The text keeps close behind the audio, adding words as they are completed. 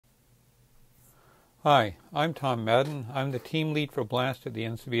Hi, I'm Tom Madden. I'm the team lead for BLAST at the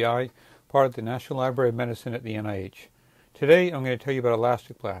NCBI, part of the National Library of Medicine at the NIH. Today I'm going to tell you about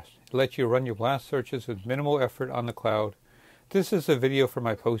ElasticBLAST. It lets you run your BLAST searches with minimal effort on the cloud. This is a video for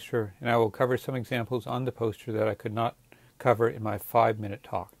my poster, and I will cover some examples on the poster that I could not cover in my 5-minute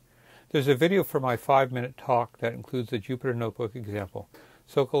talk. There's a video for my 5-minute talk that includes the Jupyter Notebook example,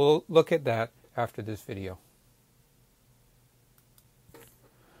 so go look at that after this video.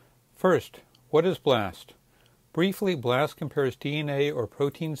 First, what is BLAST? Briefly, BLAST compares DNA or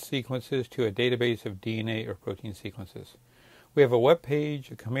protein sequences to a database of DNA or protein sequences. We have a web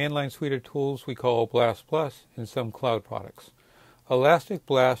page, a command line suite of tools we call BLAST+, and some cloud products.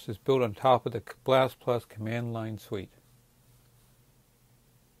 ElasticBLAST is built on top of the BLAST+ command line suite.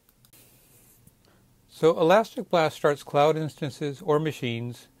 So ElasticBLAST starts cloud instances or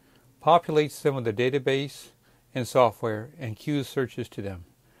machines, populates them with a database and software, and queues searches to them.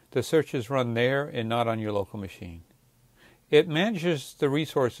 The searches run there and not on your local machine. It manages the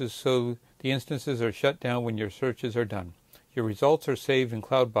resources so the instances are shut down when your searches are done. Your results are saved in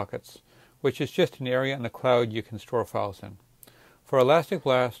cloud buckets, which is just an area in the cloud you can store files in. For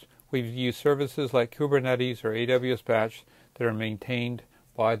ElasticBLAST, we've used services like Kubernetes or AWS Batch that are maintained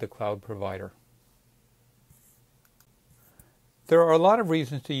by the cloud provider. There are a lot of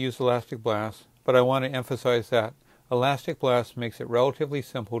reasons to use ElasticBLAST, but I want to emphasize that ElasticBLAST makes it relatively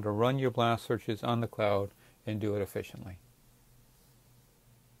simple to run your BLAST searches on the cloud and do it efficiently.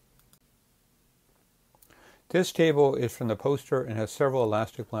 This table is from the poster and has several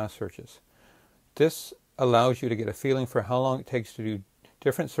ElasticBLAST searches. This allows you to get a feeling for how long it takes to do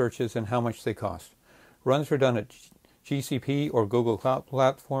different searches and how much they cost. Runs are done at GCP or Google Cloud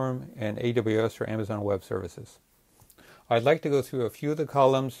Platform and AWS or Amazon Web Services. I'd like to go through a few of the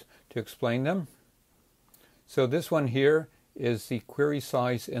columns to explain them. So this one here is the query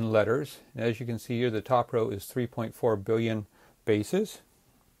size in letters. And as you can see here, the top row is 3.4 billion bases.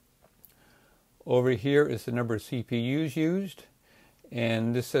 Over here is the number of CPUs used.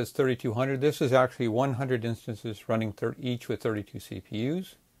 And this says 3,200. This is actually 100 instances running each with 32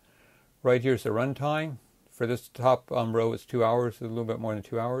 CPUs. Right here is the runtime. For this top row, it's 2 hours, a little bit more than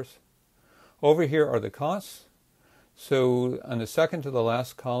 2 hours. Over here are the costs. So on the second to the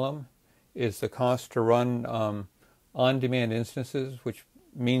last column is the cost to run on-demand instances, which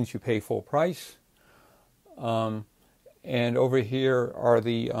means you pay full price. And over here are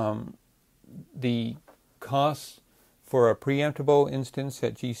the costs for a preemptible instance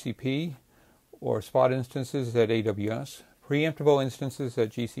at GCP or spot instances at AWS. Preemptible instances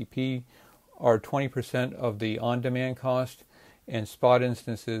at GCP are 20% of the on-demand cost, and spot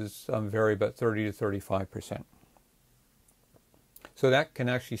instances vary about 30 to 35%. So that can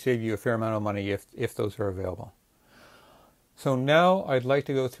actually save you a fair amount of money if those are available. So now I'd like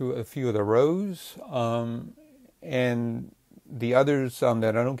to go through a few of the rows, and the others that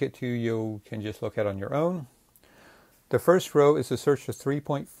I don't get to, you can just look at on your own. The first row is a search of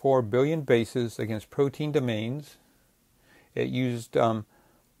 3.4 billion bases against protein domains. It used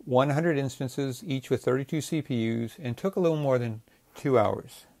 100 instances, each with 32 CPUs, and took a little more than 2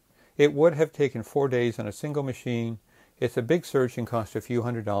 hours. It would have taken 4 days on a single machine. It's a big search and cost a few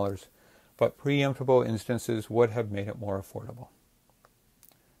 $100s, but preemptible instances would have made it more affordable.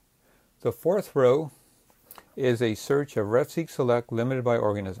 The fourth row is a search of refseq select limited by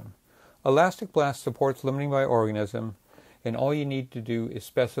organism. ElasticBLAST supports limiting by organism, and all you need to do is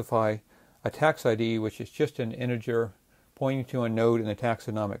specify a tax ID, which is just an integer pointing to a node in the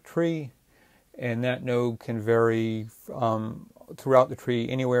taxonomic tree, and that node can vary throughout the tree,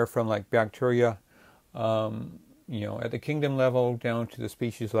 anywhere from like bacteria, at the kingdom level down to the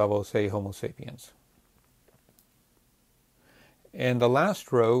species level, say Homo sapiens. And the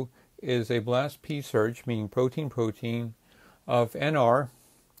last row is a BLAST-P search, meaning protein-protein, of NR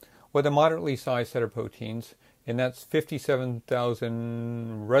with a moderately sized set of proteins, and that's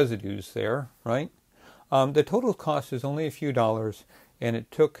 57,000 residues there, right? The total cost is only a few dollars, and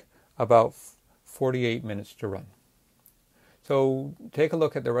it took about 48 minutes to run. So take a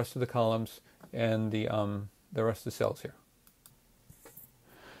look at the rest of the columns and the rest of the cells here.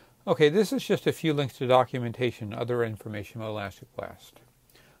 Okay, this is just a few links to documentation, other information about ElasticBLAST.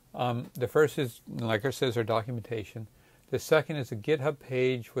 The first is, like it says, our documentation. The second is a GitHub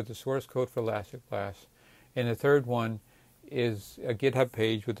page with the source code for ElasticBLAST. And the third one is a GitHub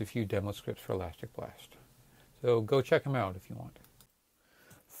page with a few demo scripts for ElasticBLAST. So go check them out if you want.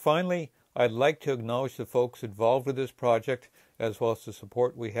 Finally, I'd like to acknowledge the folks involved with this project, as well as the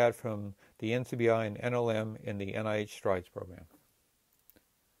support we had from the NCBI and NLM in the NIH STRIDES program.